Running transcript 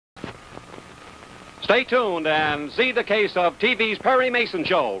Stay tuned and see the case of TV's Perry Mason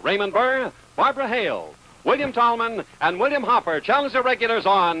Show. Raymond Burr, Barbara Hale, William Talman, and William Hopper challenge the regulars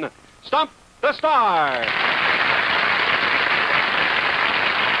on Stump the Star.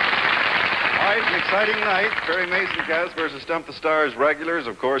 All right, an exciting night. Perry Mason cast versus Stump the Star's regulars.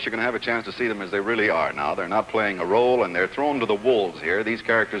 Of course, you're going to have a chance to see them as they really are now. They're not playing a role, and they're thrown to the wolves here. These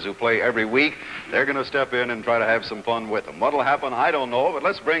characters who play every week, they're going to step in and try to have some fun with them. What'll happen, I don't know, but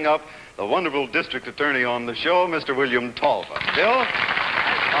let's bring up the wonderful district attorney on the show, Mr. William Talman. Bill?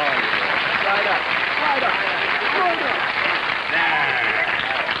 How are you, Bill? Right up. Right up. Right up.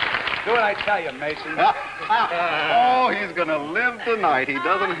 Do what I tell you, Mason. Oh, he's going to live tonight. He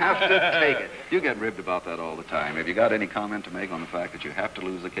doesn't have to take it. You get ribbed about that all the time. Have you got any comment to make on the fact that you have to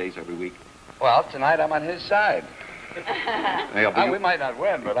lose the case every week? Well, tonight I'm on his side. We might not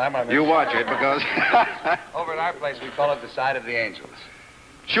win, but I'm on his side. You watch it, because... Over at our place, we call it the side of the angels.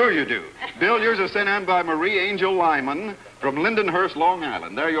 Sure you do. Bill, yours is sent in by Marie Angel Lyman from Lindenhurst, Long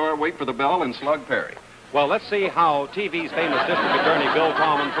Island. There you are. Wait for the bell and slug Perry. Well, let's see how TV's famous district attorney Bill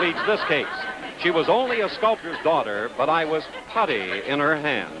Talman pleads this case. She was only a sculptor's daughter, but I was putty in her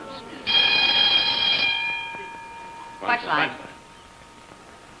hands. Watch line.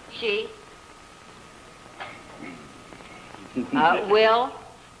 She. Will.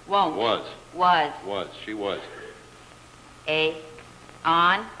 Won't. Was. She was. A.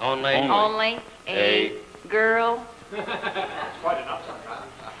 On. Only. A. Girl. Quite enough sometimes.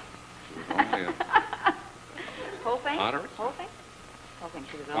 Whole thing? Moderate. Whole thing? Whole thing.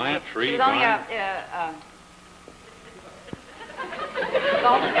 She was only, Plant, tree, she was only vine.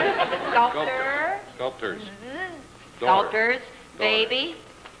 Sculptors. Sculptors. Baby.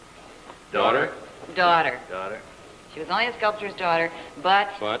 Daughter. She was only a sculptor's daughter,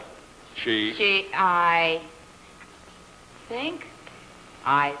 but She. I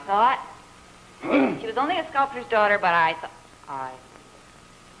thought, she was only a sculptor's daughter, but I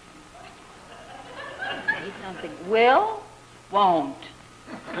need something. Will, won't.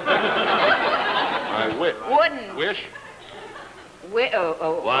 I Wouldn't. Wish. Was.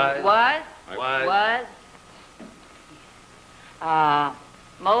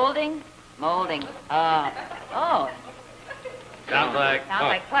 Molding. Sounds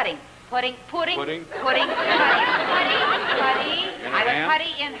like Pudding. Putty. Putty. Putty. I was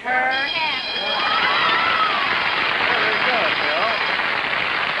putty in her hand. Very good, Bill.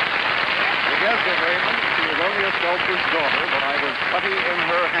 You guessed it, Raymond. She was only a sculptor's daughter, but I was putty in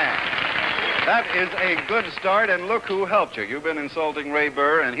her hand. That is a good start, and look who helped you. You've been insulting Ray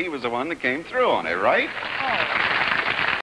Burr, and he was the one that came through on it, right? Oh.